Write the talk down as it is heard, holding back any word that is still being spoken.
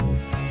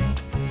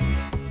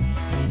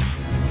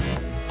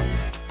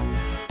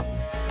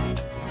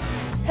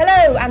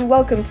Hello and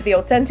welcome to the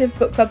Alternative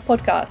Book Club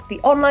podcast, the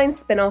online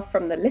spin-off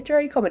from the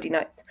Literary Comedy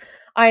Night.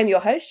 I am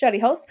your host,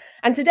 Shirley Hulse,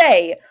 and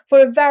today, for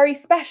a very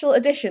special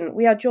edition,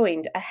 we are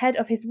joined ahead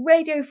of his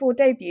Radio 4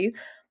 debut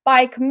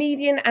by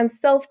comedian and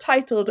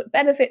self-titled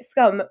Benefit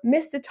Scum,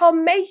 Mr.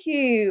 Tom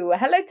Mayhew.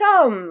 Hello,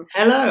 Tom.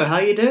 Hello, how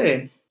are you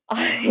doing?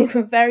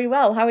 I'm very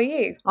well. How are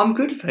you? I'm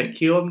good, thank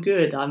you. I'm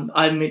good. I'm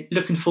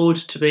looking forward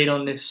to being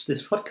on this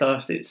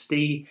podcast.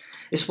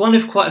 It's one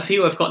of quite a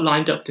few I've got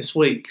lined up this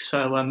week.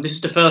 So this is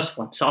the first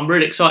one. So I'm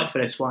really excited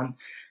for this one.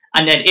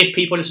 And then if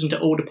people listen to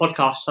all the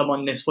podcasts I'm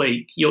on this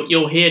week,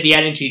 you'll hear the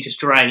energy just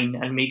drain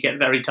and me get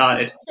very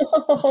tired.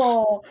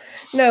 Oh,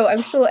 no,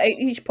 I'm sure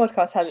each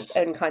podcast has its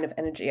own kind of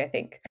energy, I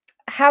think.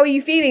 How are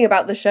you feeling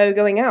about the show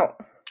going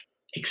out?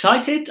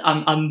 Excited.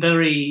 I'm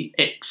very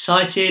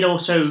excited.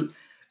 Also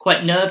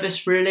quite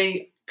nervous,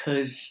 really,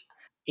 because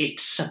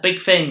it's a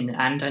big thing,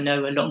 and I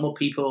know a lot more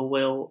people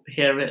will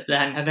hear it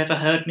than have ever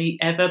heard me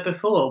ever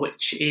before.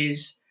 Which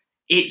is,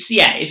 it's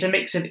a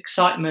mix of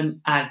excitement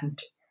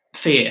and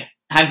fear.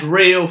 And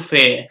real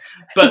fear,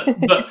 but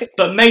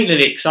mainly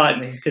the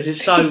excitement, because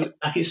it's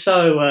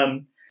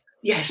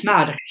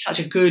mad. It's such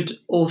a good,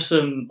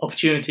 awesome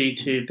opportunity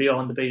to be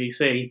on the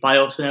BBC. But I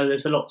also know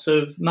there's lots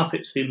of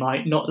Muppets who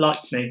might not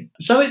like me,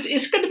 so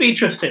it's going to be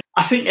interesting.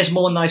 I think there's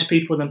more nice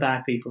people than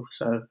bad people,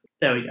 so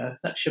there we go.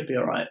 That should be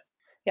all right.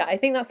 Yeah, I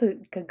think that's a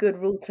good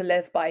rule to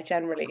live by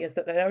generally, is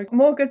that there are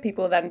more good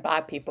people than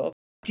bad people.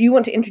 Do you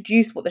want to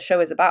introduce what the show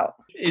is about?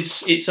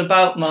 It's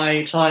about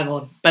my time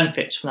on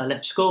benefits when I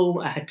left school.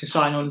 I had to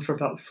sign on for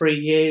about 3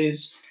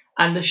 years.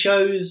 And the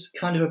show's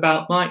kind of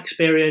about my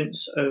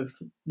experience of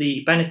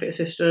the benefit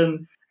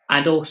system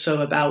and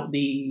also about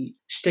the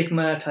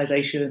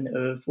stigmatisation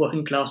of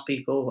working class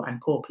people and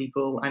poor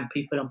people and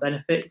people on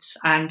benefits,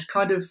 and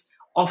kind of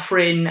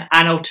offering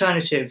an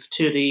alternative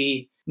to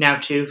the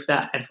narrative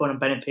that everyone on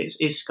benefits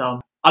is scum.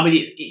 I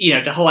mean,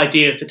 the whole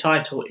idea of the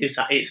title is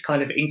that it's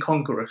kind of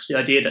incongruous, the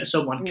idea that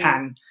someone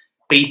can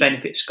be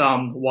benefit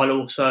scum while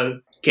also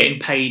getting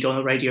paid on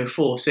a Radio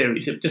 4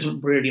 series. It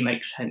doesn't really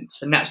make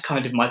sense. And that's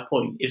kind of my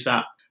point, is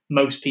that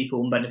most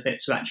people on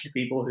benefits are actually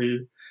people who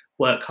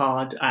work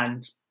hard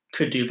and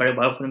could do very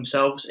well for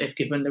themselves if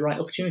given the right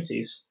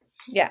opportunities.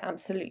 Yeah,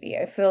 absolutely.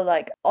 I feel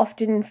like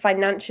often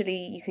financially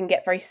you can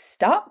get very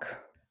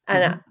stuck.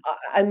 And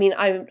I mean,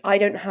 I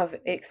don't have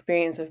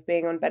experience of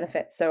being on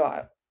benefits, so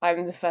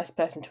I'm the first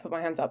person to put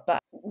my hands up. But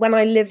when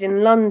I lived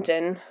in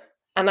London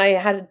and I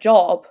had a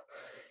job,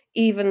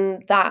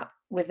 even that,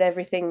 with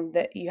everything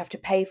that you have to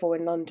pay for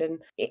in London,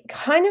 it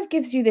kind of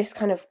gives you this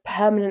kind of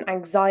permanent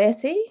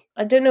anxiety.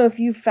 I don't know if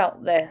you've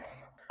felt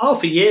this. Oh,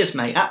 for years,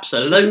 mate,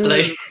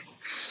 absolutely.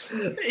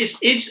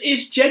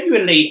 It's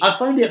genuinely, I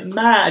find it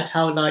mad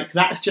how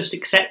that's just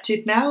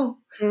accepted now.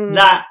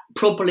 That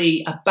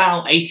probably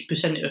about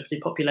 80% of the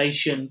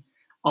population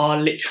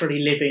are literally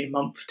living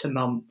month to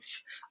month,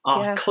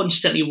 are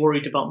constantly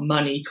worried about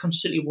money,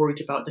 constantly worried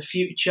about the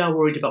future,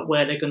 worried about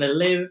where they're going to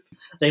live.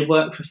 They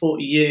work for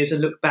 40 years and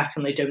look back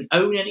and they don't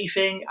own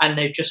anything, and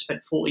they've just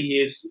spent 40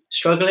 years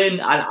struggling.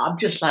 And I'm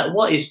just like,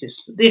 what is this?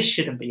 This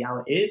shouldn't be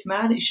how it is,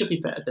 man. It should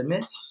be better than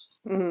this.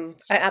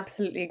 I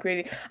absolutely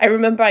agree. I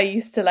remember I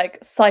used to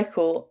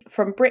cycle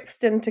from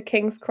Brixton to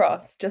King's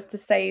Cross just to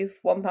save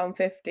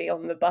 £1.50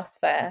 on the bus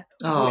fare.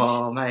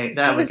 Oh, mate,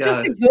 there we go. It was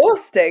just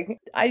exhausting.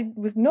 I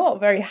was not a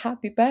very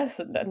happy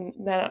person, and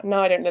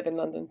now I don't live in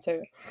London,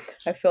 so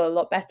I feel a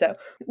lot better.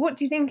 What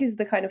do you think is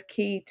the kind of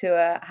key to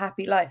a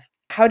happy life?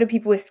 How do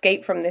people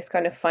escape from this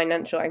kind of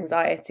financial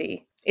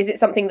anxiety? Is it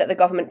something that the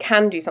government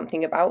can do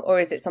something about, or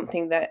is it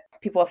something that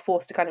people are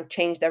forced to kind of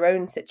change their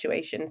own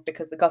situations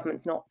because the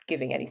government's not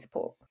giving any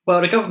support? Well,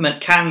 the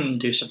government can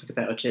do something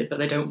about it, but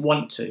they don't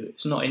want to.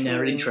 It's not in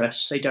their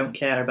interests. They don't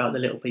care about the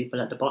little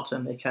people at the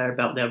bottom. They care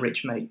about their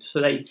rich mates. So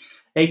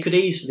they could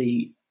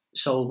easily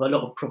solve a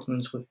lot of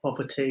problems with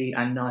poverty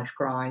and knife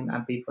crime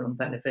and people on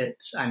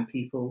benefits and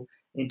people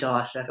in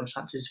dire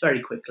circumstances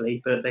very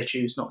quickly, but they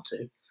choose not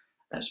to.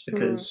 That's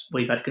because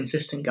we've had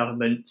consistent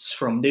governments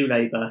from New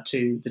Labour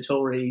to the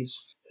Tories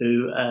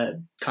who are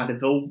kind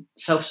of all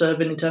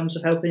self-serving in terms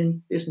of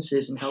helping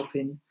businesses and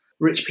helping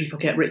rich people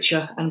get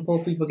richer and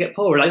poor people get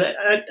poorer.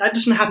 That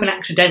doesn't happen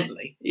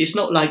accidentally. It's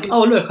not like,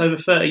 oh, look, over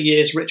 30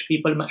 years, rich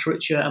people are much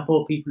richer and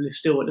poor people are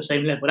still at the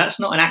same level. That's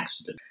not an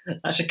accident.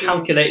 That's a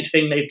calculated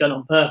thing they've done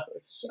on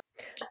purpose.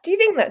 Do you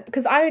think that,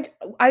 because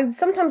I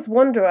sometimes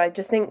wonder, I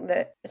just think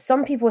that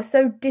some people are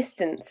so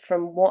distanced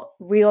from what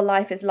real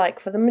life is like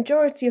for the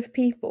majority of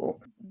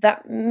people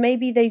that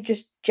maybe they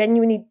just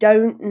genuinely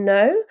don't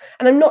know.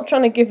 And I'm not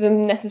trying to give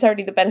them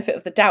necessarily the benefit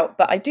of the doubt,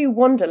 but I do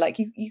wonder,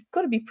 you've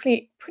got to be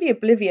pretty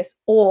oblivious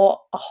or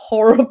a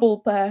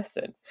horrible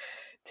person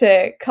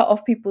to cut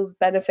off people's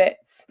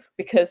benefits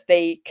because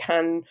they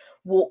can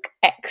walk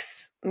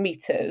X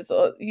meters,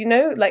 or,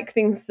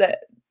 things that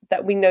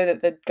we know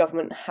that the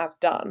government have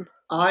done.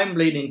 I'm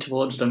leaning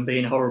towards them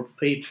being horrible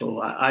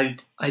people. I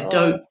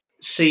don't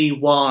see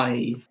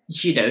why,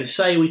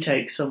 say we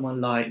take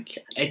someone like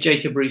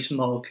Jacob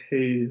Rees-Mogg,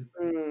 who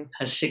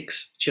has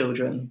 6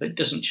 children but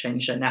doesn't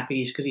change their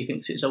nappies because he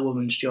thinks it's a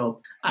woman's job,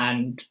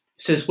 and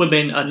says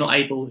women are not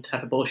able to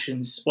have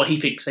abortions. Well, he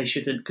thinks they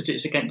shouldn't because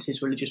it's against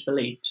his religious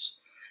beliefs.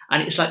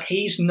 And it's like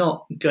he's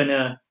not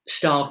gonna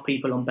starve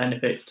people on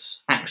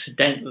benefits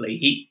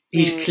accidentally.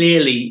 He's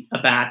clearly a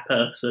bad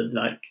person.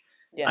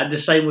 And the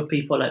same with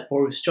people like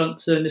Boris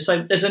Johnson.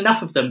 There's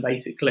enough of them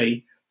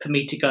basically for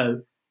me to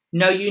go,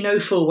 no, you know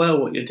full well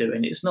what you're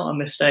doing. It's not a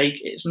mistake.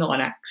 It's not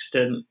an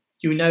accident.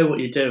 You know what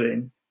you're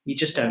doing. You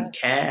just don't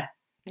care.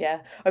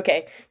 Yeah.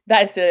 Okay.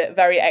 That is a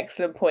very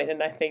excellent point,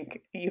 and I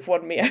think you've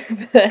won me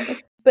over there.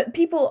 But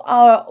people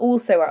are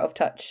also out of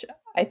touch.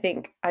 I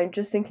think I'm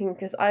just thinking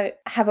because I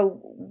have a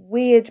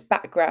weird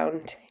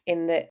background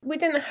in that we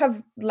didn't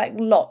have like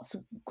lots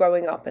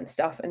growing up and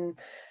stuff, and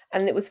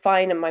it was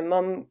fine, and my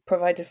mum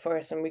provided for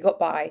us and we got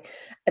by.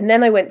 And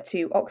then I went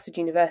to Oxford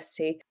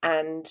University,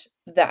 and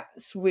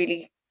that's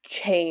really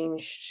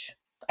changed,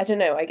 I don't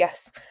know, I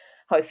guess,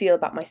 how I feel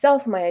about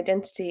myself, my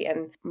identity,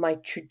 and my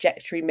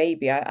trajectory,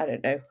 maybe. I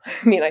don't know.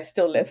 I mean, I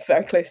still live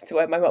very close to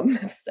where my mum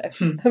lives, so it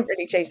hasn't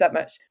really changed that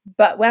much.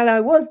 But when I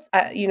was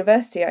at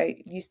university, I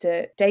used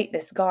to date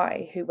this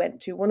guy who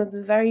went to one of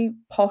the very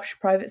posh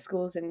private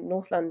schools in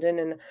North London,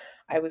 and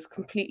I was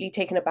completely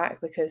taken aback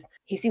because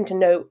he seemed to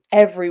know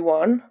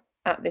everyone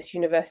at this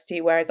university,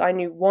 whereas I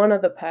knew one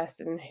other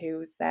person who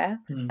was there,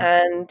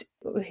 and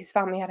his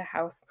family had a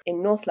house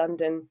in North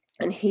London,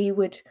 and he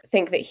would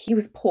think that he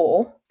was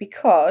poor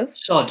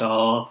because Sod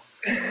off.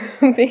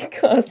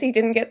 because he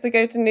didn't get to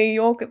go to New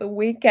York at the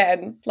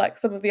weekends like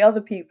some of the other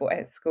people at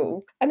his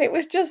school. And it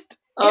was just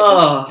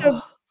such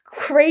a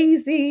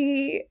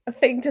crazy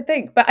thing to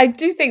think. But I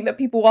do think that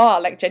people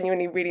are like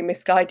genuinely really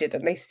misguided,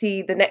 and they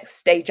see the next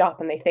stage up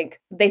and they think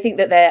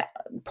that they're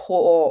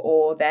poor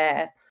or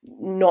they're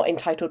not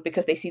entitled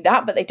because they see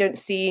that, but they don't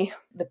see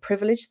the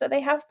privilege that they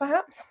have,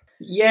 perhaps.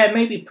 Yeah,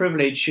 maybe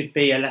privilege should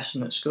be a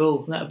lesson at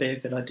school. That would be a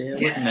good idea,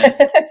 wouldn't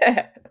it?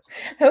 That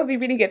would be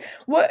really good.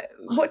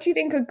 What do you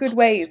think are good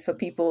ways for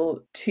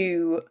people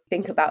to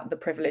think about the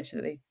privilege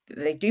that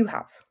they do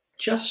have?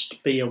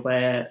 Just be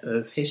aware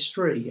of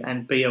history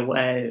and be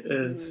aware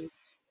of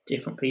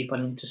different people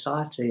in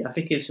society. I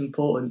think it's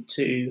important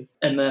to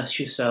immerse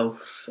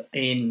yourself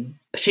in,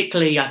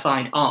 particularly I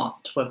find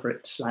art, whether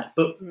it's like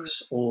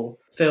books or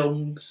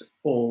films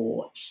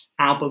or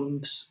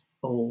albums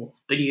or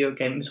video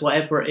games,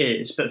 whatever it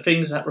is, but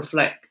things that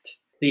reflect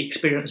the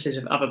experiences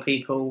of other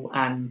people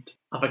and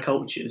other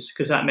cultures,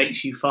 because that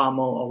makes you far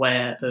more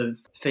aware of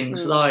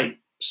things like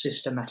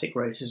systematic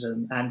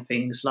racism and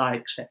things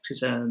like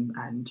sexism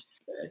and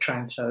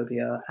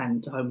transphobia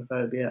and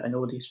homophobia and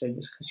all these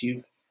things, because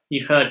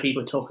you've heard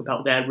people talk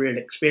about their real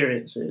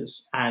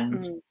experiences,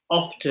 and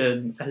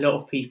often a lot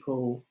of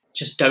people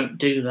just don't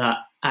do that,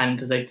 and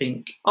they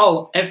think,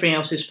 oh, everything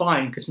else is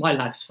fine because my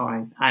life's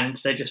fine, and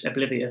they're just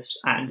oblivious,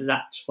 and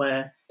that's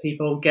where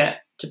people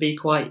get to be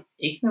quite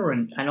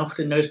ignorant, and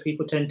often those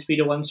people tend to be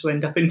the ones who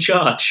end up in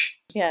charge.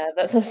 Yeah,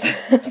 that's a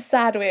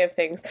sad way of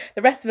things.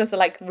 The rest of us are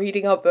like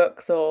reading our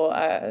books or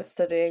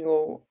studying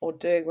or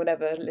doing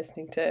whatever,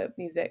 listening to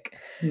music,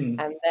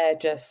 and they're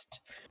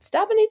just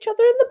stabbing each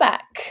other in the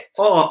back.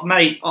 Oh,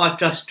 mate, I've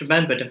just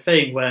remembered a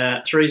thing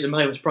where Theresa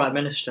May was Prime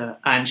Minister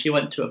and she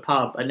went to a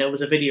pub and there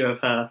was a video of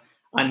her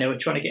and they were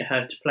trying to get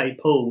her to play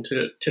pool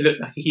to look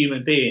like a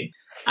human being.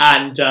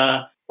 And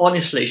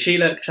honestly, she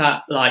looked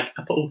at like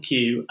a pool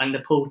cue and the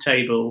pool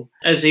table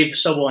as if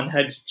someone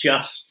had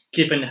just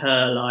given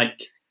her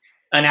like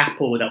an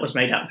apple that was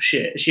made out of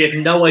shit. She had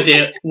no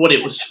idea what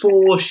it was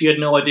for. She had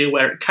no idea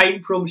where it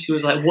came from. She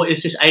was like, what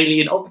is this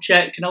alien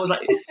object? And I was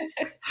like,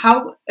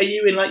 how are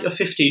you in like your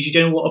 50s? You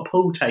don't know what a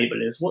pool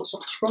table is. What's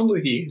wrong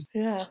with you?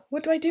 Yeah.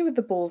 What do I do with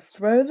the balls?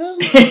 Throw them?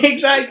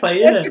 Exactly,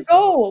 yeah. Where's the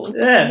goal?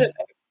 Yeah.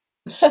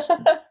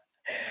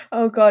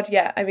 Oh, God,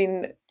 yeah. I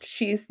mean,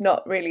 she's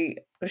definitely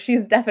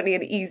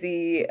an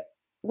easy...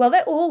 Well,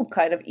 they're all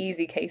kind of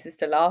easy cases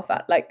to laugh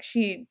at. Like,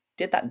 she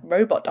did that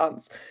robot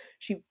dance.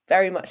 She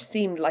very much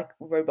seemed like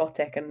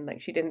robotic and like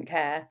she didn't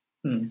care.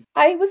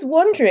 I was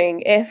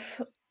wondering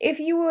if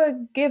you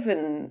were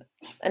given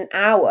an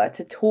hour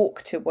to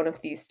talk to one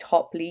of these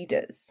top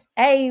leaders,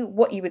 A,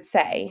 what you would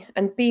say,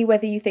 and B,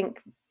 whether you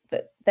think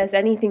that there's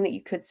anything that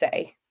you could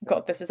say.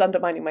 God, this is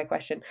undermining my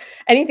question.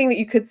 Anything that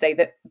you could say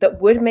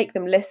that would make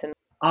them listen.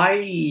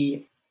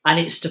 And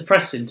it's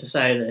depressing to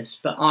say this,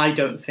 but I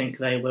don't think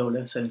they will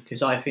listen,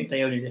 because I think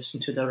they only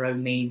listen to their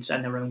own needs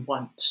and their own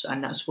wants,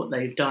 and that's what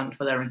they've done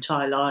for their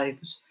entire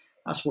lives.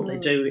 That's what they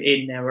do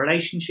in their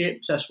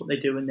relationships, that's what they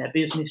do in their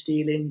business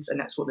dealings, and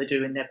that's what they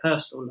do in their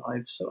personal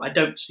lives. So I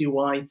don't see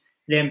why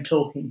them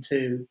talking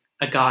to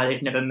a guy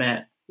they've never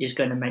met is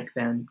going to make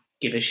them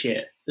give a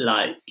shit.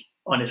 Like,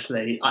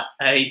 honestly,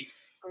 a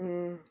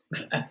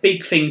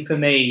big thing for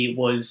me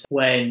was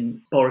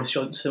when Boris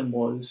Johnson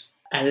was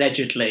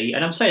allegedly,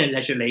 and I'm saying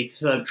allegedly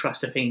because I don't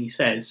trust a thing he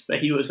says, but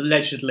he was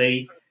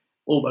allegedly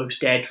almost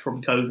dead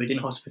from COVID in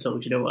hospital.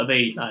 Do you know what I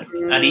mean? Like,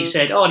 and he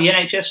said, "Oh, the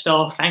NHS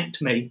staff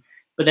thanked me,"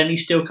 but then he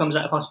still comes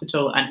out of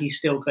hospital and he's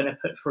still going to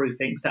put through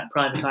things that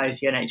privatise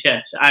the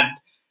NHS.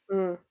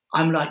 And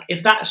I'm like,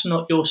 if that's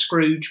not your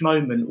Scrooge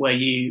moment where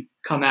you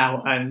come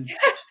out and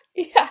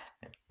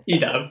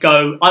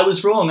go, I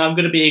was wrong, I'm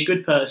going to be a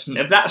good person.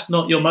 If that's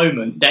not your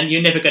moment, then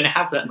you're never going to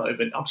have that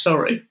moment. I'm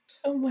sorry.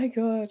 Oh my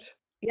God.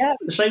 Yeah.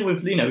 The same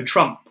with,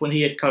 Trump when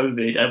he had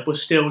COVID and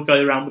was still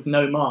going around with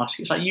no mask.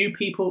 It's like, you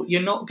people,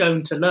 you're not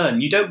going to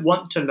learn. You don't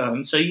want to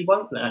learn, so you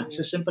won't learn. It's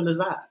as simple as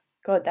that.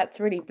 God, that's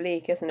really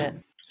bleak, isn't it?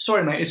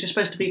 Sorry, mate, is this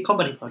supposed to be a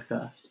comedy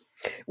podcast?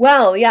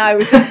 Well, yeah, I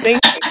was just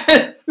thinking.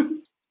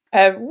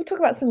 We'll talk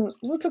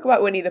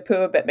about Winnie the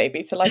Pooh a bit,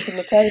 maybe, to lighten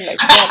the tone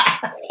later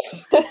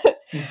on.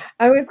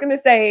 I was going to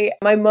say,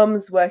 my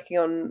mum's working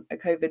on a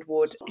COVID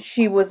ward.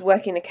 She was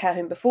working in a care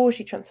home before,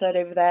 she transferred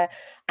over there,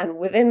 and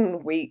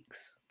within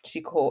weeks,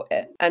 she caught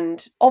it.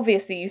 And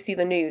obviously you see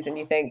the news and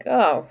you think,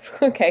 oh,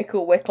 okay,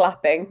 cool, we're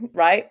clapping,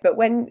 right? But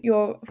when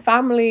your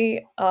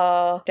family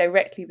are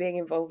directly being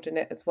involved in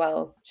it as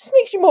well, it just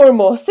makes you more and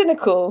more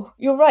cynical.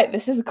 You're right,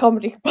 this is a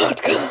comedy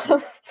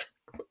podcast.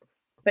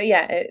 But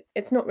yeah,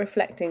 it's not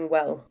reflecting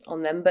well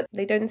on them, but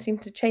they don't seem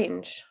to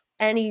change.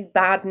 Any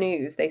bad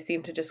news, they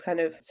seem to just kind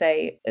of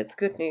say it's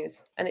good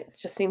news. And it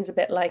just seems a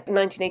bit like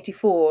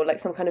 1984, like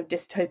some kind of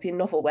dystopian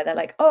novel where they're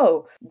like,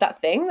 oh, that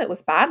thing that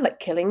was bad, like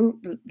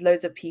killing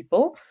loads of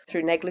people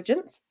through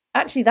negligence,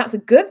 actually, that's a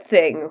good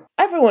thing.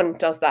 Everyone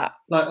does that.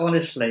 Like,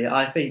 honestly,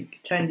 I think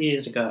 10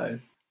 years ago,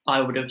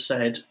 I would have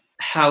said,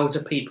 how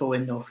do people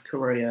in North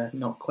Korea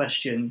not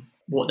question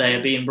what they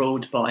are being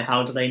ruled by?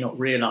 How do they not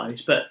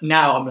realise? But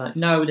now I'm like,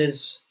 no,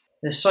 there's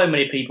so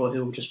many people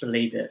who will just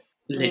believe it.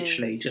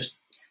 Literally, there's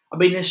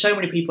so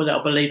many people that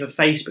will believe a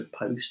Facebook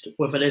post,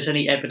 whether there's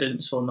any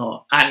evidence or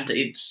not. And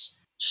it's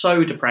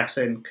so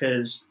depressing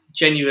because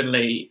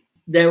genuinely,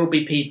 there will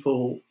be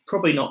people,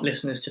 probably not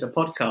listeners to the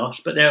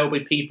podcast, but there will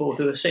be people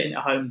who are sitting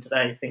at home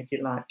today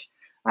thinking like,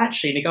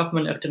 actually, the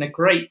government have done a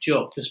great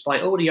job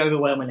despite all the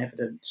overwhelming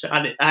evidence.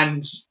 And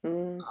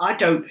I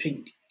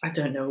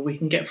don't know, we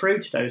can get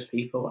through to those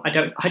people. I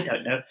don't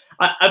know.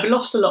 I've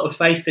lost a lot of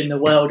faith in the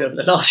world over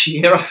the last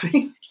year, I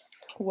think.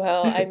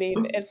 Well, I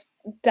mean, it's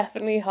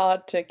definitely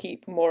hard to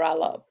keep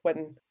morale up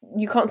when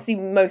you can't see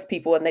most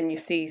people and then you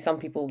see some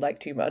people like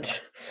too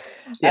much.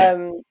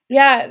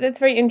 Yeah, that's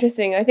very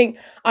interesting.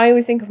 I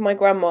always think of my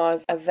grandma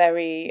as a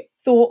very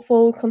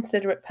thoughtful,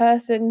 considerate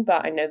person,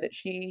 but I know that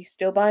she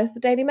still buys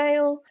the Daily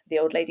Mail. The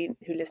old lady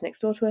who lives next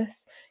door to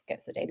us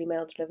gets the Daily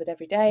Mail delivered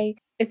every day.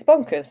 It's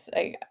bonkers.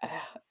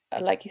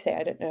 Like you say,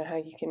 I don't know how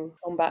you can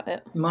combat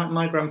it.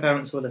 My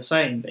grandparents were the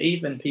same, but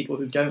even people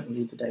who don't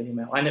read the Daily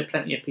Mail, I know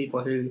plenty of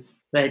people who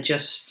their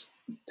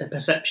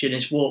perception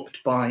is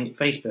warped by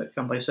Facebook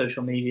and by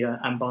social media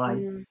and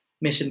by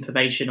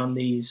misinformation on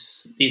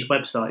these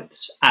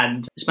websites,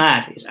 and it's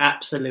mad. It's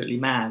absolutely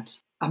mad.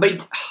 I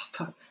mean,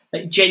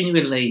 like,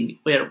 genuinely,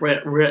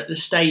 we're at the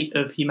state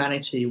of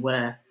humanity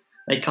where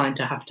they kind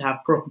of have to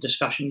have proper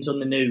discussions on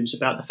the news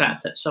about the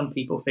fact that some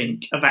people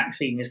think a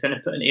vaccine is going to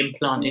put an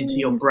implant into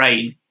your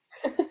brain.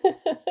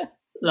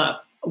 Like,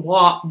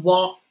 what?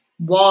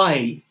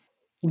 Why?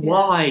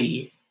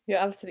 Why? You're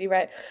absolutely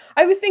right.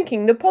 I was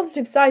thinking the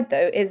positive side,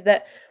 though, is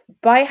that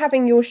by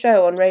having your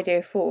show on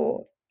Radio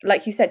 4,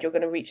 like you said, you're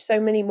going to reach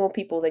so many more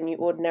people than you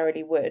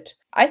ordinarily would.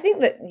 I think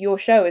that your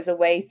show is a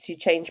way to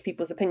change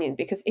people's opinion,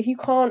 because if you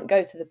can't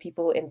go to the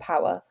people in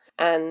power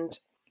and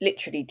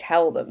literally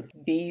tell them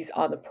these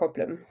are the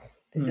problems,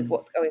 this is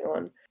what's going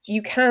on,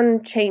 you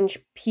can change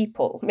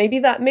people. Maybe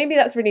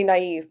that's really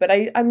naive, but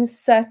I'm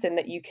certain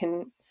that you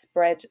can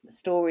spread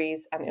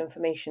stories and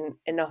information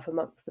enough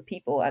amongst the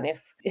people, and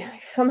if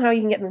somehow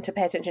you can get them to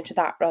pay attention to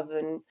that rather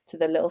than to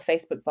the little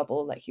Facebook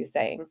bubble, like you're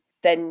saying,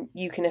 then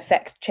you can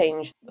affect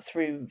change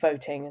through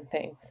voting and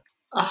things.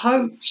 I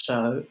hope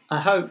so.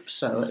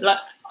 Like,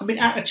 I mean,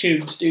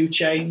 attitudes do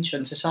change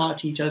and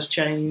society does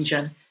change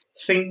and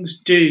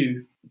things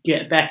do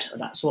get better.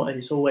 That's what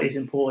is always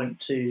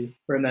important to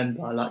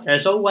remember. Like,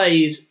 there's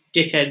always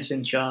dickheads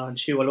in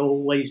charge who will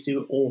always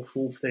do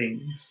awful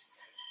things,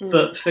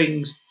 but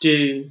things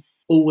do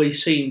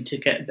always seem to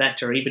get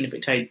better, even if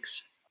it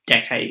takes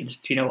decades.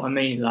 Do you know what I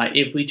mean? Like,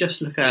 if we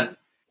just look at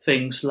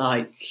things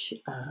like,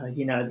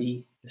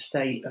 the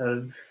state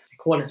of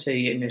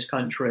equality in this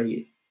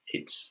country,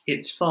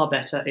 it's far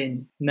better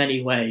in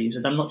many ways.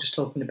 And I'm not just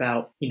talking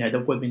about,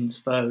 the women's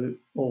vote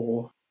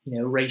or,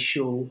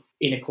 racial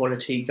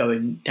inequality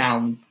going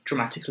down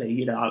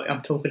dramatically.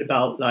 I'm talking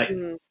about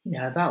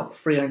about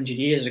 300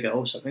 years ago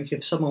or something.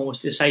 If someone was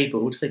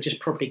disabled, they'd just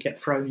probably get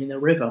thrown in the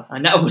river.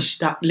 And that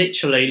was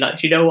literally, like,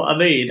 do you know what I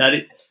mean?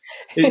 And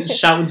it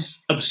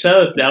sounds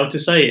absurd now to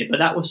say it, but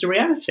that was the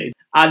reality.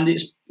 And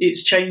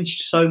it's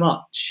changed so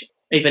much,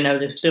 even though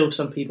there's still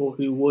some people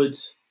who would,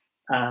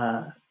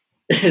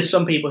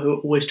 some people who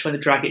are always trying to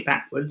drag it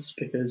backwards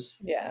because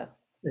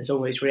there's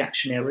always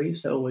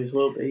reactionaries, there always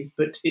will be.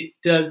 But it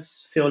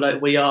does feel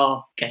like we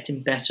are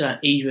getting better,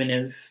 even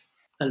if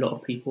a lot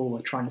of people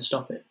are trying to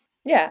stop it.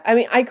 Yeah, I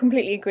mean, I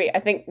completely agree. I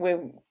think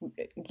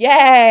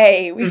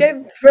yay! We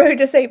don't throw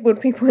disabled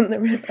people in the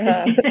river.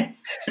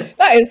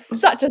 That is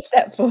such a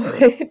step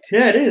forward.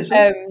 Yeah, it is.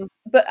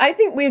 But I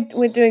think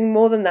we're doing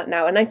more than that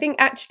now. And I think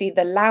actually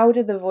the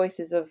louder the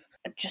voices of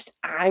just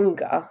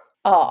anger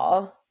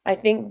are, I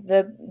think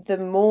the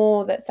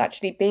more that's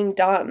actually being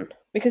done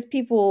because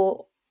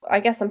people, I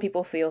guess some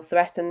people feel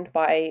threatened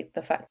by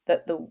the fact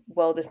that the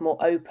world is more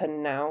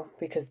open now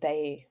because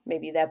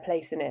maybe their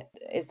place in it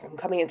is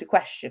coming into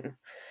question.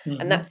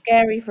 And that's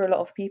scary for a lot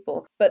of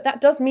people. But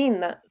that does mean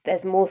that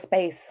there's more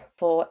space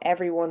for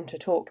everyone to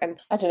talk. And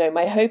I don't know,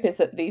 my hope is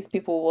that these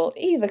people will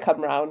either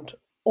come round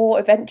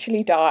or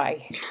eventually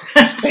die.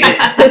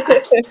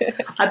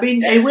 I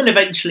mean, they will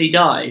eventually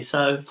die,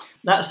 so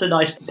that's the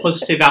nice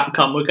positive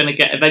outcome we're going to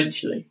get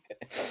eventually.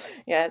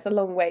 Yeah, it's a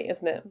long wait,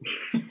 isn't it?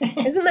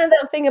 Isn't there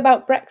that thing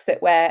about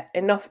Brexit where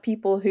enough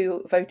people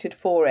who voted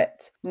for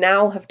it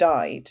now have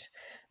died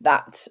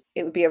that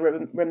it would be a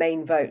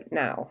Remain vote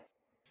now?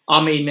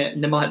 I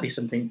mean, there might be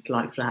something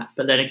like that,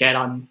 but then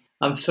again,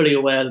 I'm fully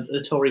aware that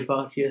the Tory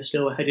party are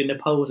still ahead in the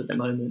polls at the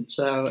moment,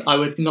 so I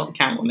would not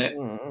count on it.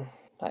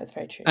 That is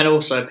very true. And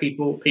also,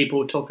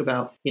 people talk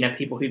about,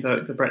 people who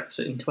voted for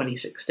Brexit in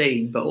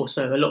 2016, but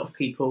also a lot of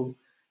people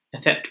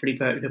effectively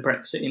voted for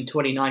Brexit in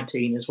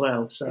 2019 as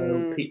well.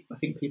 So I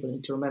think people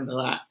need to remember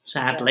that,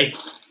 sadly.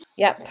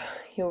 Yep,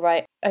 you're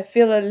right. I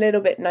feel a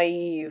little bit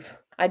naive.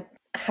 I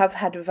have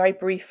had a very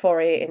brief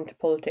foray into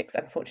politics.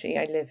 Unfortunately,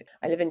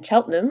 I live in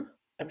Cheltenham.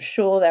 I'm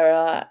sure there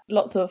are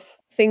lots of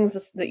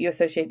things that you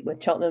associate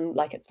with Cheltenham,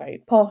 like it's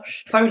very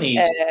posh.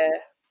 Ponies.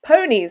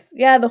 Ponies,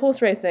 yeah, the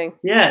horse racing.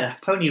 Yeah,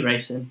 pony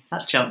racing.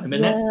 That's Cheltenham,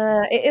 isn't it?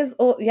 Yeah, it is.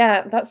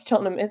 That's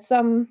Cheltenham. It's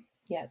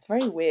it's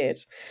very weird.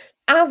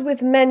 As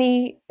with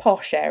many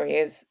posh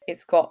areas,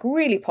 it's got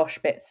really posh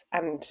bits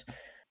and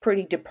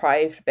pretty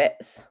deprived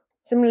bits.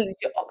 Similarly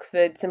to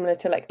Oxford, similar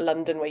to like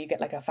London, where you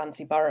get like a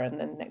fancy borough, and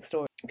then next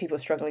door, people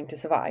struggling to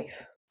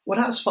survive. Well,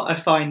 that's what I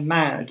find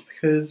mad,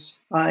 because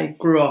I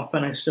grew up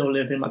and I still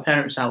live in my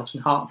parents' house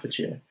in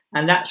Hertfordshire.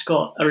 And that's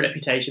got a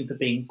reputation for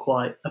being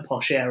quite a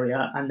posh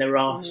area, and there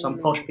are some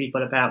posh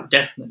people about,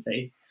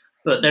 definitely.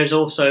 But there's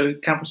also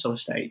council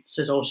estates,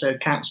 there's also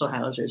council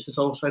houses, there's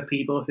also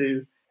people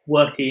who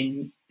work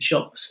in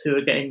shops who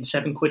are getting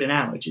 £7 an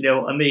hour, do you know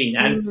what I mean?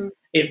 And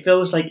it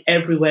feels like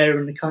everywhere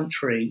in the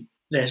country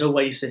there's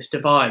always this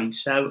divide.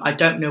 So I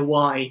don't know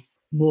why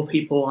more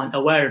people aren't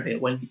aware of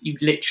it when you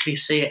literally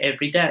see it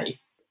every day.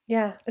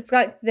 Yeah, it's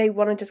like they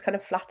want to just kind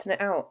of flatten it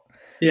out.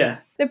 Yeah.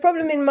 The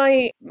problem in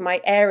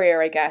my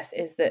area, I guess,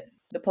 is that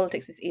the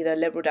politics is either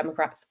Liberal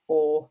Democrats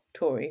or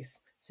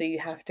Tories. So you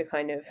have to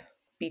kind of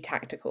be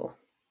tactical.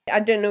 I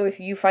don't know if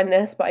you find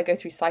this, but I go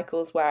through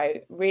cycles where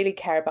I really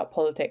care about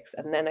politics,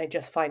 and then I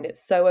just find it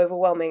so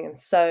overwhelming and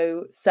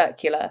so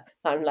circular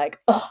that I'm like,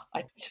 oh,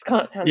 I just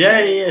can't handle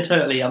it. Yeah,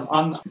 totally. I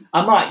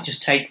might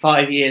just take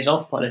 5 years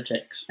off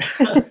politics.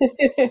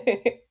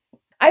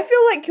 I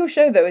feel like your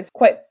show, though, is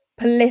quite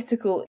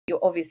political. You're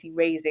obviously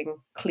raising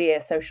clear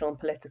social and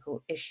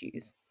political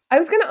issues. I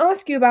was going to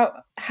ask you about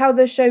how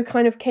the show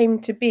kind of came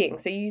to being.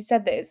 So you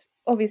said that it's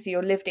obviously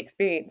your lived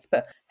experience,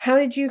 but how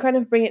did you kind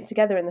of bring it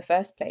together in the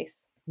first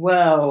place?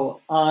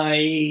 Well,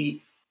 I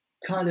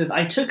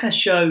took a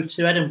show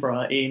to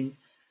Edinburgh in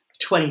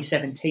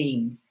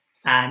 2017,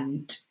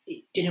 and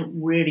it didn't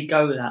really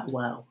go that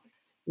well.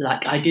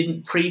 Like, I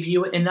didn't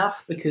preview it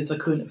enough because I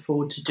couldn't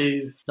afford to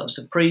do lots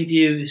of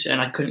previews,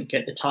 and I couldn't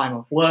get the time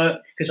off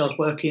work because I was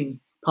working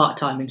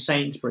part-time in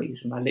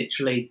Sainsbury's, and I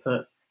literally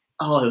put,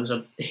 it was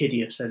a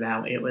hideous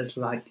amount. It was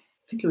like,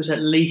 I think it was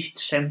at least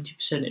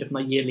 70% of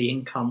my yearly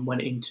income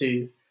went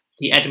into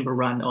the Edinburgh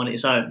run on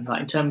its own.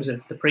 Like, in terms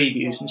of the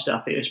previews and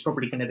stuff, it was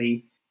probably going to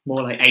be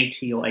more like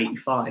 80 or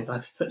 85.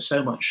 I've put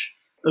so much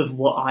of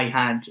what I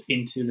had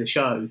into the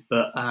show,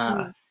 but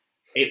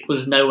it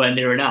was nowhere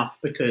near enough,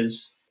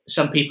 because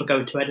some people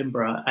go to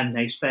Edinburgh and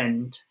they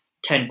spend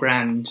 10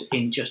 grand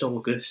in just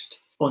August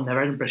on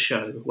their Edinburgh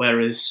show,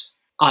 whereas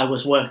I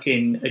was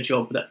working a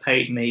job that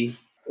paid me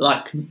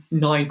like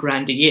 9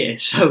 grand a year.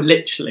 So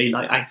literally,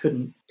 like, I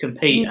couldn't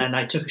compete. And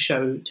I took a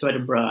show to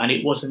Edinburgh and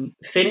it wasn't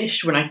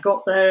finished when I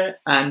got there,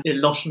 and it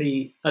lost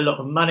me a lot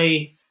of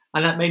money,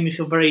 and that made me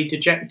feel very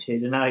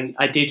dejected. And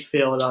I did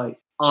feel like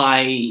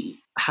I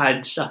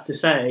had stuff to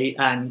say,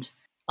 and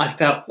I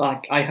felt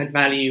like I had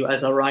value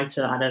as a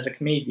writer and as a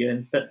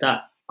comedian, but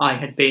that I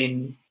had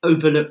been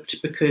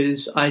overlooked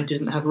because I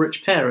didn't have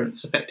rich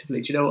parents,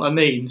 effectively. Do you know what I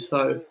mean?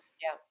 So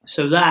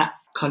that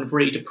kind of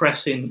really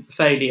depressing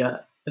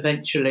failure,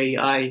 eventually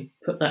I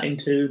put that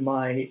into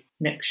my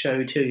next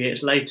show 2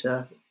 years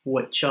later,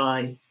 which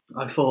I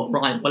thought,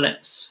 right, well,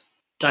 let's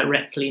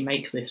directly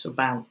make this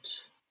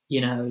about,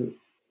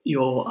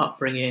 your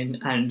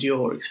upbringing and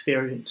your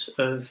experience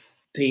of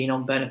being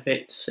on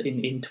benefits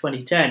in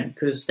 2010,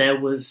 because there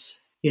was,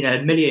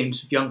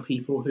 millions of young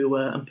people who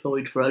were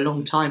employed for a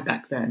long time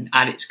back then,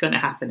 and it's going to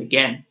happen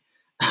again.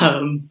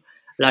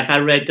 Like I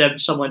read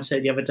someone say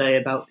the other day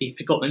about the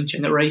forgotten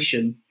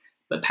generation,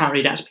 but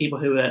apparently that's people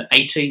who are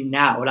 18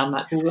 now, and I'm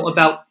like, well, what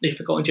about the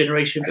forgotten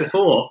generation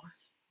before?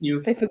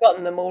 They've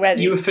forgotten them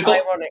already. You've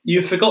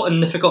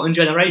forgotten the forgotten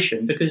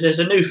generation, because there's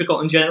a new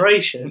forgotten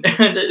generation.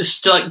 And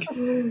it's like,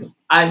 and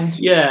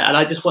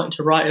I just wanted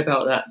to write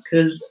about that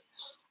because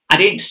I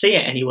didn't see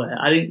it anywhere.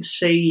 I didn't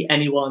see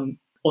anyone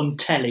on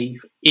telly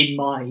in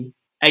my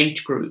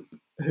age group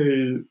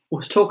who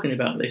was talking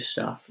about this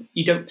stuff.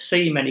 You don't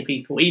see many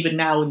people, even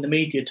now in the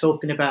media,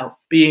 talking about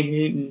being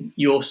in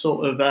your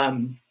sort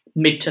of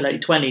mid to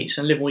late 20s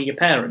and living with your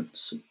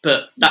parents.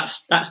 But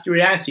that's the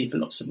reality for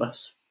lots of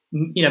us.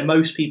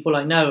 Most people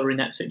I know are in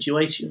that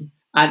situation.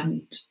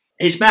 And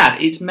it's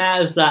mad. It's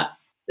mad that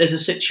there's a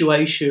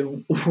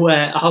situation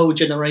where a whole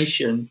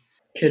generation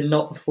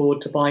cannot afford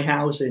to buy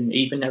housing,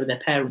 even though their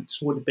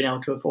parents would have been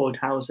able to afford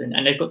housing.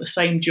 And they've got the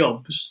same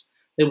jobs,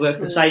 they work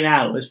the same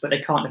hours, but they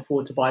can't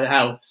afford to buy the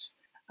house.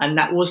 And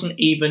that wasn't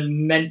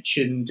even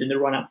mentioned in the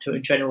run-up to a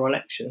general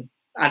election.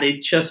 And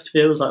it just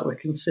feels like we're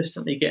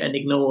consistently getting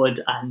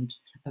ignored. And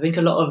I think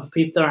a lot of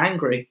people are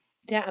angry.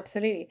 Yeah,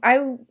 absolutely.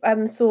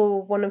 I saw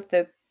one of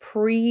the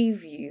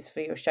previews for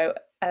your show,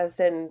 as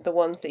in the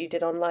ones that you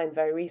did online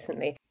very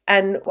recently.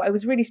 And what I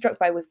was really struck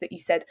by was that you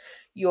said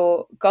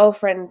your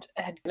girlfriend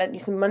had lent you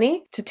some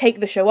money to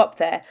take the show up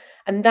there.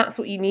 And that's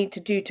what you need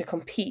to do to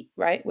compete,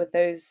 right, with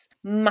those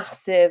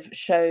massive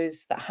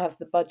shows that have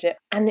the budget.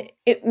 And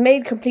it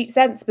made complete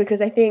sense,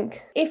 because I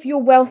think if you're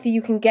wealthy,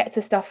 you can get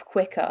to stuff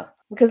quicker.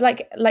 Because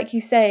like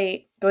you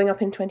say, going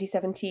up in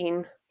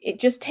 2017, it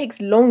just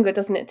takes longer,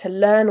 doesn't it, to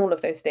learn all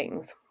of those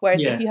things.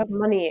 Whereas if you have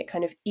money, it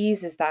kind of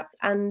eases that.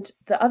 And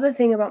the other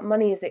thing about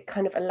money is it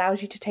kind of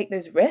allows you to take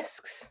those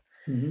risks.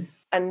 Mm-hmm.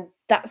 And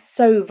that's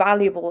so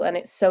valuable, and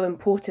it's so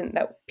important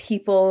that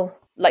people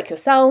like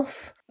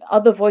yourself,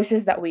 other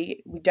voices that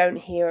we don't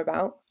hear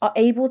about, are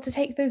able to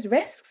take those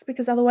risks,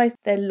 because otherwise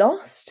they're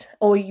lost,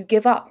 or you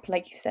give up,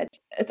 like you said.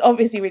 It's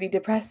obviously really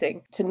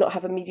depressing to not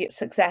have immediate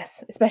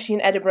success, especially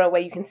in Edinburgh,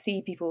 where you can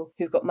see people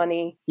who've got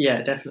money.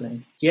 Yeah,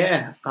 definitely.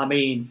 Yeah, I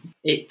mean,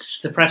 it's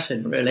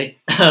depressing, really.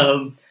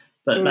 But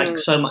like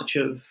so much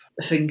of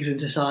the things in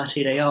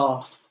society, they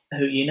are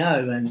who you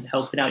know and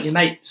helping out your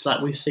mates.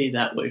 Like we see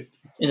that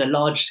in a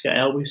large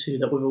scale, we see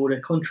that with all the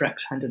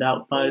contracts handed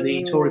out by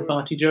the Tory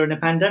party during the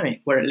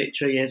pandemic, where it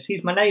literally is,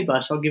 he's my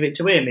neighbour, so I'll give it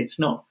to him. It's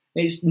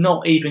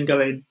not even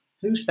going,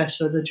 who's best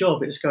for the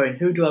job? It's going,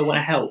 who do I want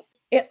to help?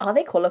 Are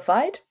they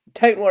qualified?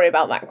 Don't worry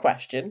about that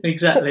question.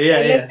 Exactly,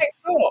 yeah.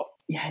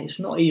 Yeah, it's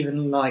not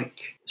even like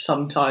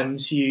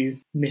sometimes you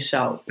miss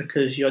out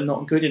because you're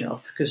not good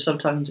enough, because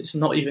sometimes it's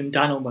not even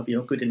done on whether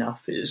you're good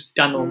enough. It's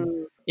done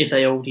on if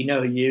they already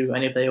know you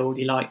and if they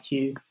already like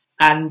you.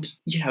 And,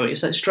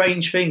 it's that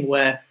strange thing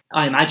where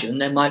I imagine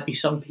there might be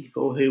some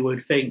people who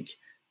would think,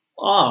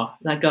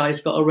 that guy's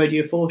got a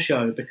Radio 4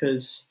 show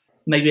because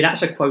maybe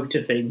that's a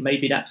quota thing.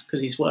 Maybe that's because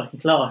he's working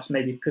class.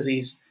 Maybe because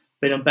he's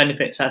been on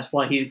benefits, that's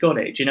why he's got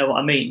it. Do you know what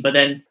I mean? But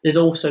then there's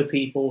also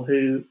people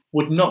who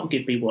would not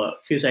give me work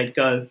because they'd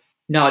go,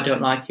 no, I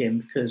don't like him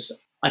because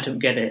I don't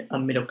get it.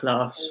 I'm middle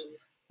class.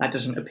 That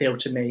doesn't appeal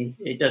to me.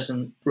 It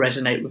doesn't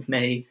resonate with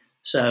me.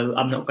 So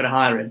I'm not going to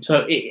hire him.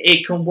 So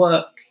it can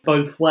work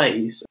both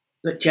ways.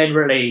 But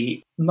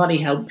generally, money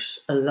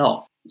helps a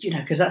lot,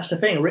 because that's the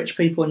thing. Rich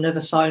people never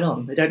sign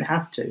on. They don't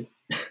have to.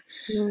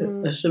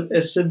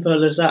 As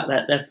simple as that,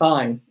 they're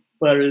fine.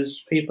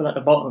 Whereas people at the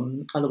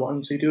bottom are the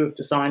ones who do have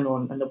to sign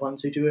on, and the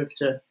ones who do have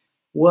to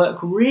work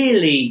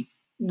really,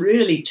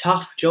 really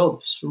tough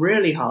jobs,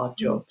 really hard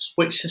jobs,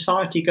 which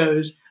society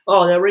goes,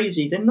 oh, they're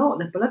easy. They're not.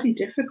 They're bloody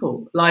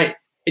difficult. Like,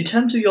 in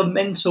terms of your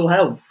mental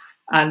health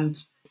and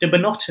the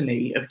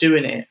monotony of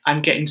doing it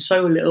and getting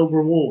so little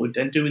reward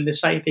and doing the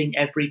same thing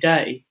every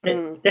day,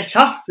 they're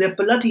tough. They're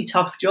bloody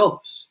tough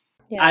jobs.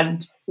 Yeah.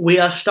 And we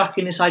are stuck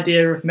in this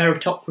idea of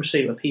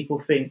meritocracy where people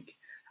think,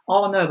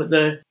 oh, no, but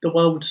the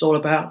world's all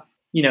about,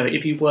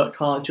 if you work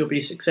hard, you'll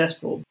be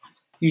successful.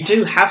 You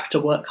do have to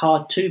work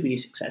hard to be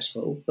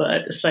successful, but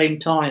at the same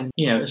time,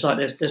 it's like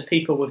there's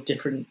people with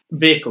different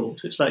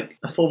vehicles. It's like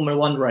a Formula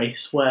One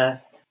race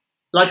where,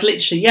 like,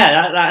 literally,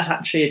 that's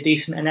actually a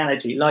decent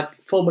analogy. Like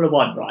Formula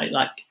One, right?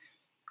 Like,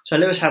 so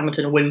Lewis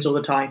Hamilton wins all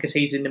the time because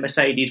he's in the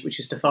Mercedes, which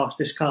is the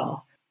fastest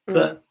car.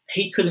 But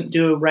he couldn't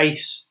do a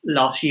race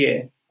last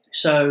year.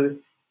 So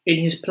in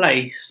his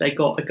place, they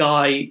got a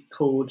guy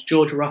called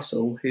George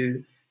Russell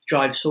who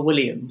drives for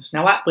Williams.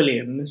 Now, at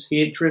Williams, he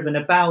had driven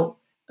about,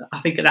 I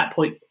think at that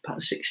point,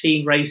 about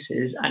 16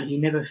 races, and he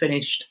never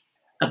finished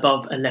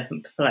above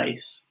 11th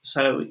place.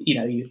 So,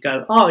 you'd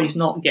go, oh, he's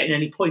not getting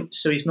any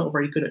points, so he's not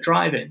very good at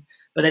driving.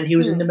 But then he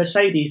was in the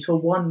Mercedes for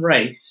one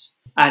race,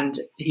 and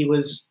he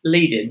was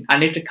leading.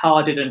 And if the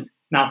car didn't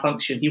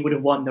malfunction, he would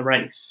have won the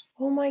race.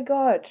 Oh, my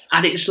God.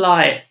 And it's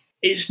like,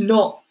 it's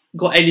not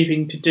got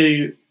anything to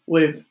do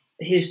with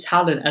his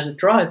talent as a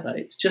driver.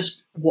 It's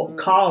just, what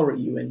car are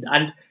you in?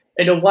 And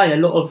in a way, a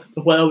lot of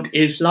the world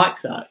is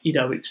like that.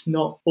 It's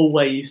not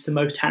always the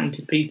most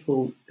talented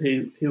people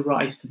who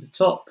rise to the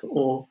top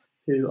or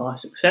who are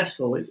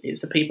successful.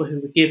 It's the people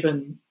who were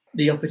given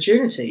the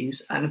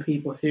opportunities and the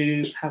people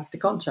who have the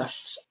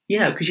contacts.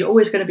 Because you're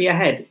always going to be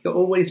ahead. You'll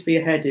always be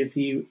ahead if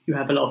you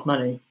have a lot of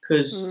money,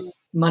 because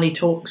money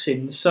talks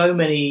in so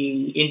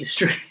many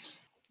industries.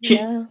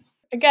 Yeah.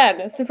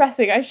 Again, it's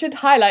depressing. I should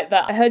highlight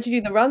that. I heard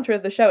you do the run through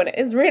of the show and it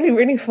is really,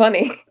 really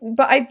funny.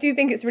 But I do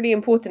think it's really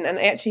important. And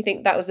I actually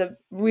think that was a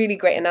really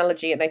great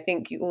analogy. And I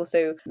think you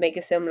also make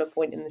a similar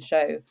point in the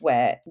show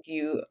where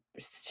you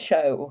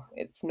show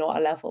it's not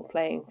a level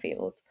playing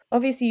field.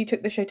 Obviously, you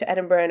took the show to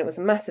Edinburgh and it was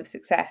a massive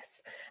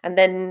success. And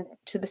then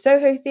to the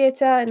Soho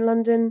Theatre in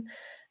London.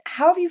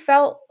 How have you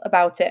felt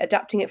about it,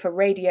 adapting it for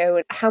radio?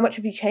 And how much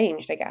have you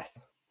changed, I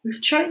guess?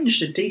 We've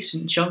changed a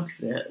decent chunk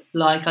of it.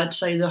 Like, I'd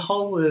say the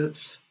whole of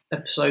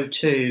episode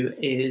 2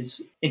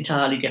 is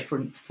entirely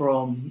different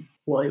from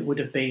what it would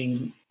have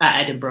been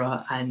at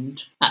Edinburgh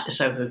and at the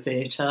Soho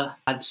Theatre.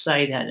 I'd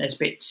say that there's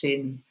bits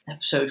in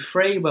episode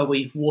 3 where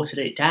we've watered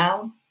it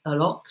down a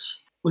lot.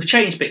 We've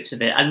changed bits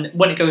of it, and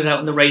when it goes out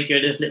on the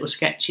radio, there's little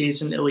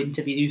sketches and little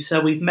interviews.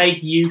 So we've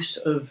made use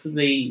of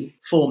the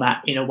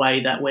format in a way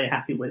that we're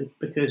happy with,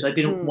 because I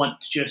didn't want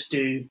to just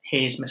do,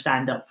 here's my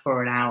stand-up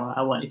for an hour.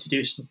 I wanted to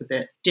do something a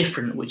bit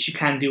different, which you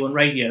can do on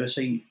radio,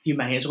 so you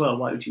may as well.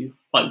 Why would you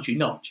not? Do you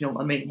know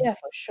what I mean? Yeah,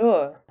 for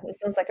sure. It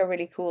sounds like a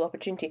really cool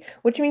opportunity.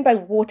 What do you mean by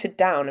watered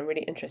down? I'm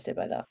really interested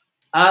by that.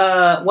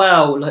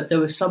 Well, like, there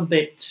were some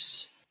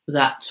bits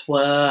that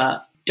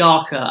were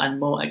darker and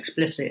more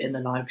explicit in the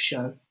live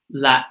show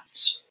that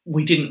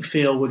we didn't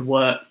feel would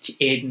work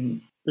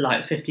in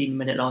like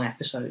 15-minute long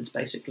episodes,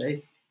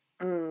 basically.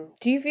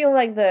 Do you feel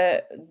like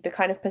the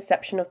kind of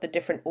perception of the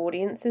different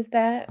audiences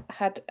there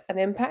had an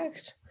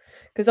impact?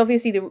 Because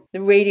obviously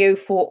the Radio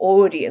 4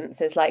 audience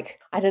is like,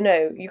 I don't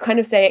know, you kind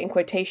of say it in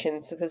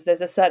quotations because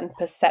there's a certain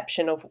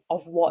perception of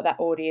what that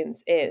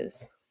audience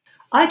is.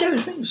 I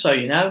don't think so,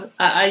 you know.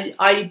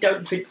 I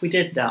don't think we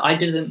did that. I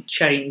didn't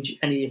change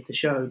any of the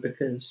show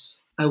because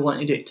I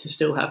wanted it to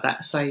still have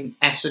that same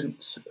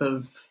essence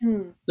of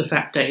the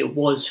fact that it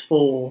was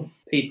for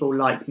people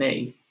like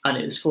me, and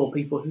it was for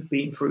people who've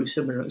been through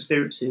similar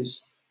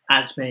experiences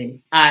as me.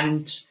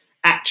 And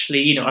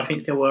actually, you know, I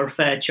think there were a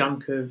fair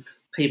chunk of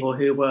people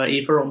who were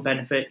either on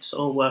benefits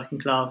or working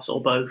class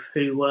or both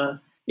who were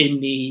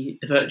in the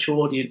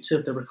virtual audience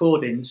of the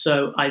recording.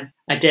 So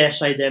I dare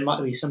say there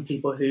might be some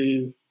people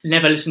who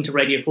never listened to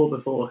Radio 4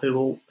 before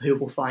who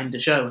will find the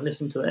show and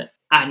listen to it.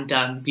 And,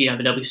 you know,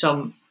 there'll be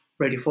some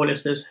Radio 4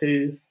 listeners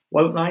who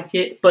won't like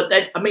it. But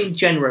then, I mean,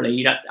 generally,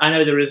 you know, I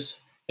know there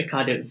is a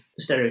kind of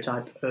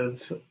stereotype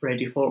of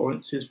Radio 4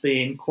 audiences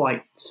being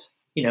quite,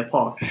 you know,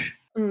 posh.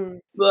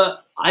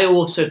 But I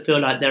also feel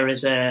like there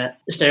is a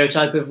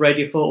stereotype of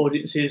Radio 4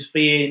 audiences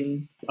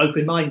being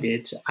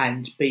open-minded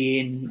and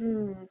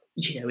being,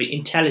 you know,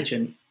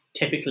 intelligent.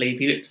 Typically, if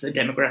you look at the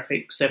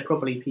demographics, they're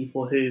probably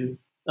people who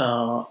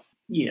are,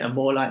 you know,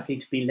 more likely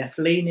to be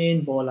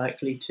left-leaning, more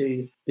likely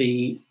to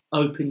be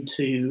open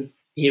to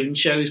hearing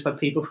shows by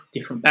people from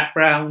different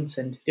backgrounds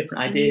and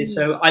different ideas.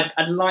 So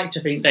I'd like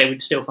to think they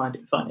would still find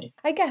it funny.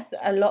 I guess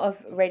a lot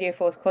of Radio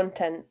 4's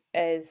content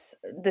is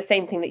the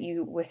same thing that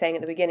you were saying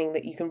at the beginning,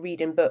 that you can read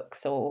in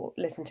books or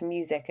listen to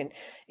music and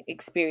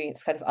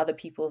experience kind of other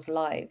people's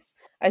lives.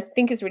 I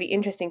think it's really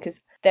interesting because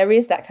there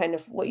is that kind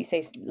of, what you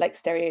say, like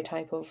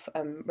stereotype of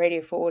Radio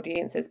 4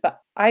 audiences.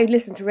 But I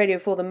listened to Radio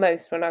 4 the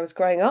most when I was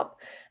growing up,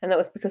 and that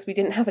was because we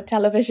didn't have a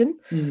television.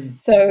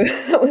 So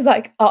that was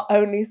like our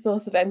only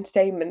source of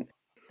entertainment.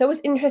 That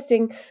was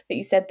interesting that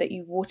you said that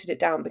you watered it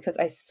down, because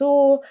I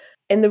saw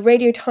in the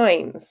Radio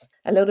Times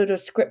a little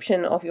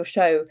description of your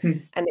show,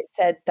 and it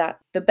said that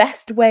the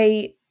best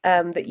way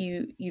that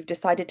you've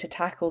decided to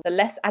tackle the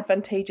less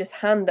advantageous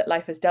hand that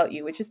life has dealt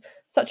you, which is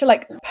such a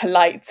like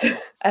polite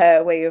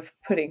way of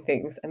putting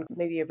things, and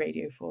maybe a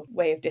Radio 4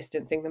 way of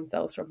distancing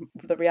themselves from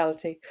the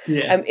reality,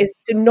 is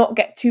to not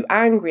get too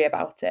angry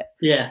about it.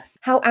 Yeah.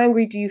 How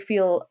angry do you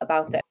feel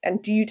about it?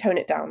 And do you tone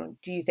it down? Or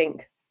do you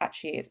think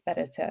actually it's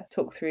better to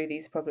talk through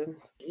these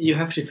problems? You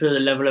have to feel a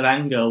level of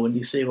anger when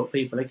you see what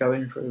people are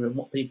going through and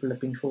what people have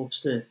been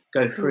forced to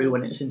go through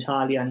when it's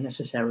entirely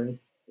unnecessary.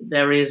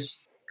 There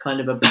is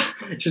kind of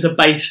just a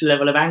base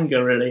level of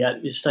anger really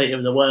at the state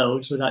of the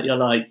world, so that you're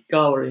like,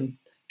 oh, we're in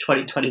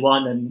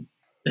 2021 and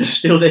there's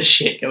still this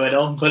shit going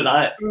on.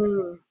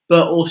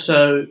 But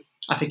also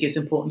I think it's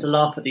important to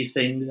laugh at these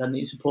things, and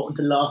it's important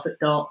to laugh at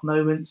dark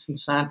moments and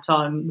sad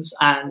times,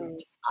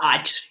 and I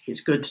just think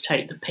it's good to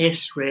take the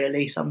piss,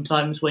 really,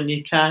 sometimes when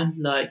you can.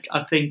 Like,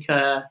 I think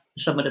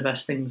some of the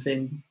best things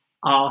in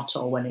art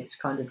are when it's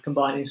kind of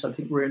combining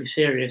something really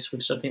serious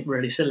with something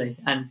really silly,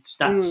 and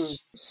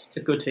that's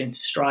a good thing to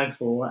strive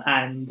for.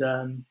 And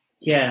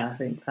I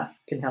think that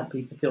can help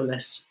people feel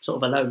less sort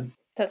of alone.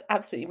 That's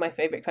absolutely my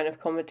favourite kind of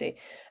comedy.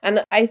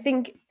 And I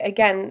think,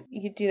 again,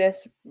 you do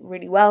this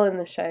really well in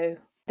the show.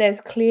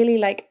 There's clearly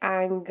like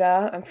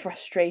anger and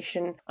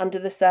frustration under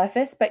the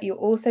surface, but you're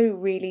also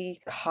really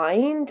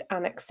kind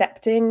and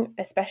accepting,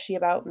 especially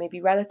about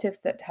maybe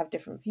relatives that have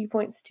different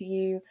viewpoints to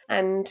you.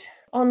 And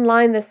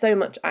online, there's so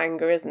much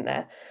anger, isn't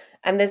there?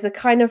 And there's a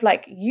kind of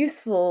like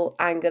useful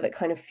anger that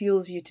kind of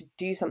fuels you to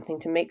do something,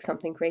 to make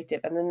something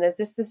creative. And then there's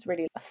just this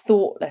really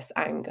thoughtless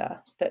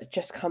anger that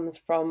just comes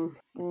from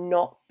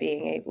not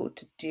being able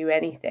to do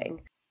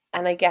anything.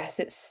 And I guess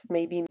it's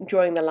maybe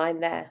drawing the line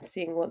there,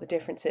 seeing what the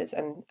difference is,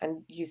 and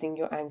using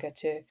your anger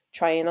to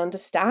try and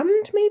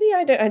understand. Maybe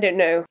I don't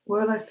know.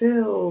 Well, I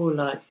feel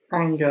like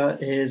anger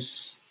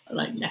is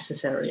like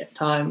necessary at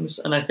times,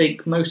 and I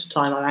think most of the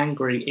time I'm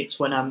angry. It's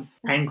when I'm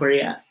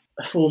angry at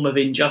a form of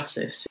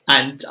injustice,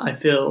 and I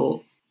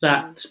feel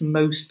that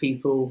most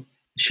people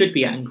should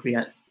be angry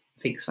at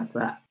things like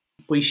that.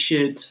 We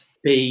should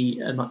be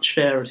a much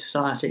fairer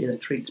society that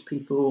treats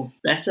people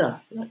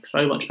better, like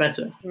so much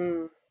better.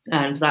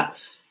 And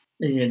that's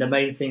the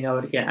main thing I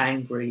would get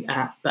angry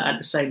at. But at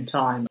the same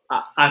time,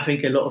 I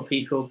think a lot of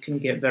people can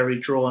get very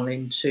drawn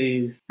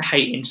into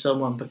hating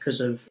someone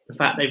because of the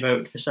fact they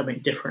voted for something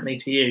differently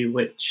to you,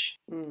 which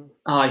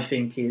I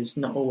think is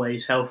not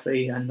always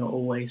healthy and not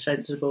always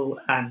sensible.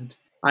 And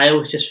I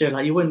always just feel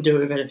like you wouldn't do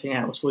it with anything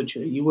else, would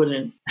you? You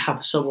wouldn't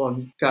have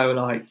someone go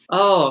like,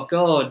 oh,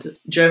 God,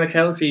 Joe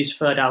McElderry's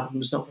third album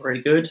was not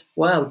very good.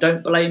 Well,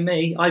 don't blame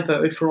me. I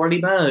voted for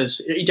Ollie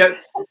Murs.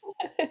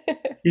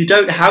 You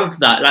don't have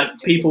that. Like,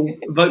 people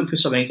vote for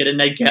something and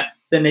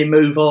then they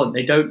move on.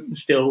 They don't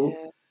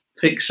still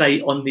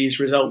fixate on these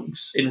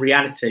results in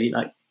reality.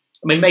 Like,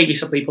 I mean, maybe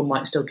some people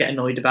might still get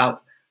annoyed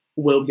about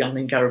Will Young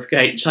and Gareth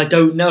Gates. I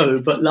don't know,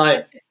 but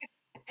like...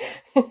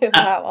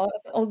 Wow,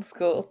 old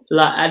school.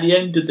 Like, at the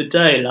end of the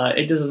day, like,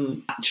 it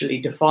doesn't actually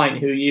define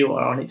who you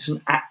are, and it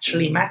doesn't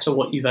actually matter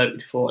what you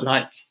voted for.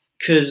 Like,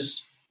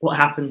 because what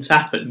happens,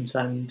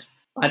 and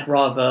I'd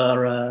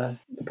rather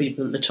the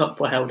people at the top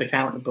were held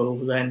accountable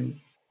than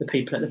the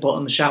people at the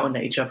bottom shouting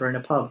at each other in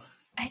a pub.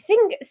 I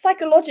think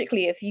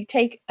psychologically, if you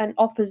take an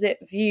opposite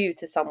view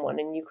to someone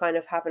and you kind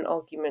of have an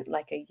argument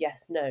like a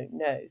yes, no,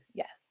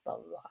 yes, blah,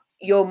 blah, blah,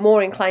 you're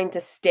more inclined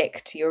to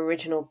stick to your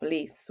original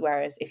beliefs.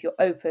 Whereas if you're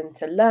open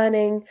to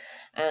learning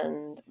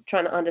and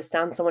trying to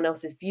understand someone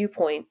else's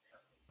viewpoint,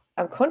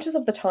 I'm conscious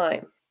of the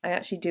time. I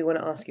actually do want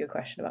to ask you a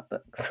question about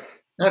books.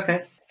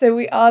 Okay. So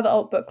we are the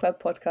Alt Book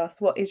Club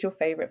podcast. What is your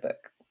favourite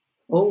book?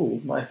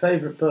 Oh, my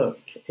favourite book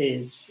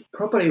is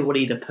probably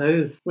Winnie the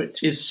Pooh,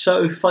 which is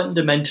so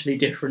fundamentally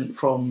different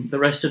from the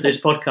rest of this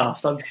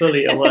podcast, I'm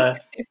fully aware.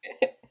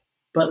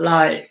 But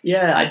like,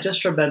 yeah, I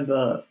just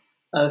remember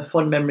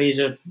fond memories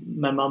of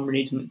my mum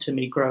reading it to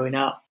me growing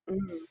up.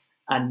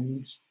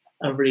 And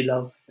I really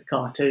love the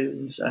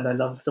cartoons and I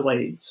love the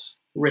way it's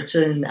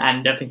written,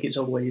 and I think it's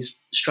always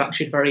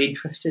structured very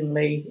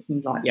interestingly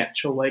in like the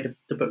actual way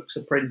the books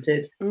are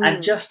printed.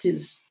 And just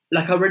it's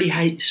like, I really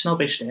hate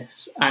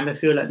snobbishness, and I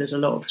feel like there's a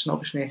lot of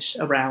snobbishness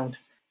around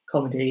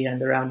comedy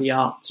and around the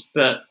arts,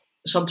 but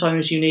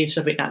sometimes you need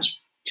something that's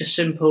just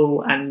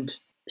simple and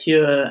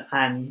pure,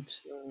 and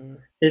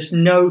there's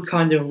no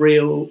kind of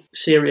real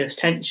serious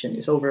tension.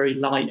 It's all very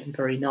light and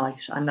very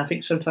nice, and I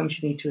think sometimes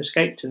you need to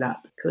escape to that,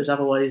 because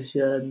otherwise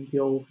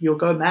you'll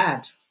go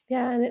mad.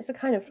 Yeah, and it's a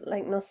kind of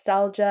like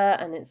nostalgia,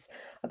 and it's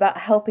about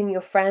helping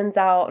your friends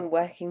out and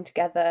working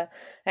together.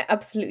 I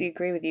absolutely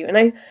agree with you.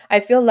 And I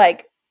feel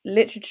like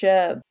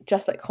literature,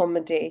 just like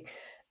comedy,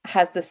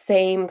 has the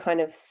same kind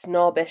of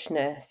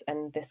snobbishness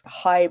and this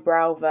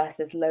highbrow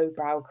versus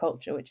lowbrow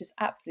culture, which is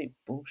absolute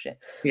bullshit.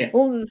 Yeah.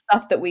 All of the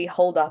stuff that we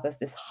hold up as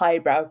this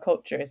highbrow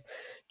culture is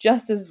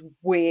just as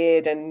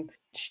weird and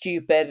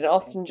stupid and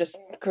often just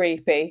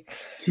creepy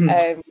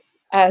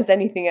as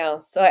anything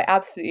else. So I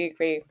absolutely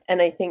agree.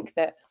 And I think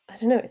that, I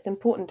don't know, it's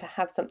important to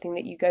have something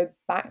that you go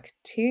back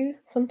to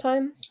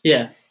sometimes.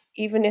 Yeah.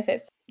 Even if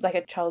it's like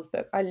a child's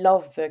book. I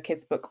love the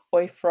kids' book,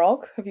 Oi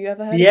Frog. Have you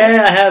ever heard of it?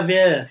 Yeah, I have,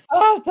 yeah.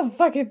 Oh, it's the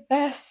fucking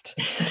best.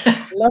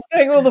 Love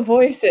doing all the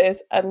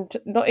voices, and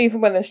not even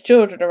when there's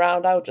children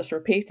around, I'll just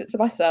repeat it to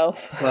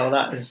myself. Well,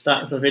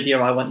 that's a video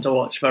I want to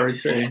watch very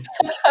soon.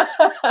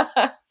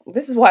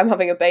 This is why I'm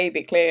having a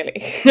baby, clearly.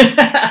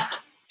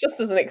 Just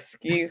as an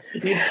excuse.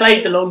 You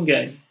played the long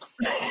game.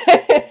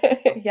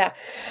 Yeah,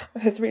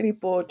 I was really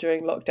bored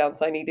during lockdown,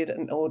 so I needed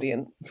an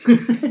audience.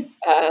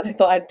 I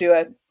thought I'd do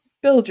a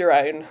build your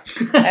own.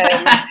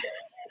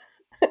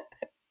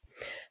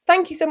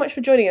 Thank you so much for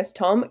joining us,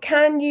 Tom.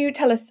 Can you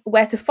tell us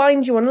where to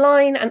find you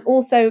online, and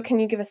also can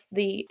you give us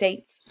the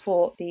dates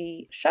for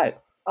the show?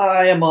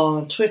 I am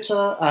on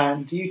Twitter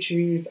and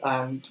YouTube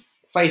and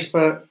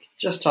Facebook.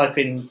 Just type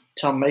in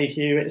Tom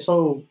Mayhew. It's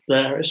all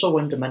there. It's all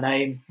under my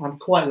name. I'm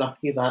quite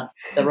lucky that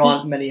there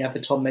aren't many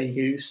other Tom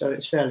Mayhews, so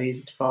it's fairly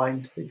easy to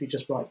find if you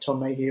just write Tom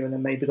Mayhew and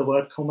then maybe the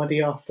word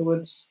comedy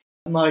afterwards.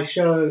 My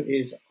show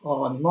is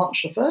on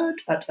March the 3rd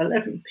at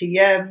 11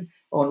 p.m.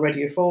 on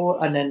Radio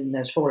 4, and then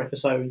there's 4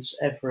 episodes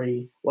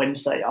every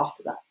Wednesday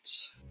after that.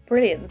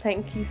 Brilliant,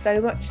 thank you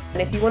so much.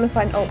 And if you want to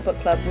find Alt Book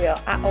Club, we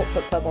are at Alt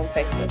Book Club on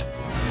Facebook.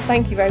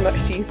 Thank you very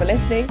much to you for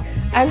listening,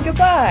 and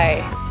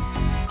goodbye!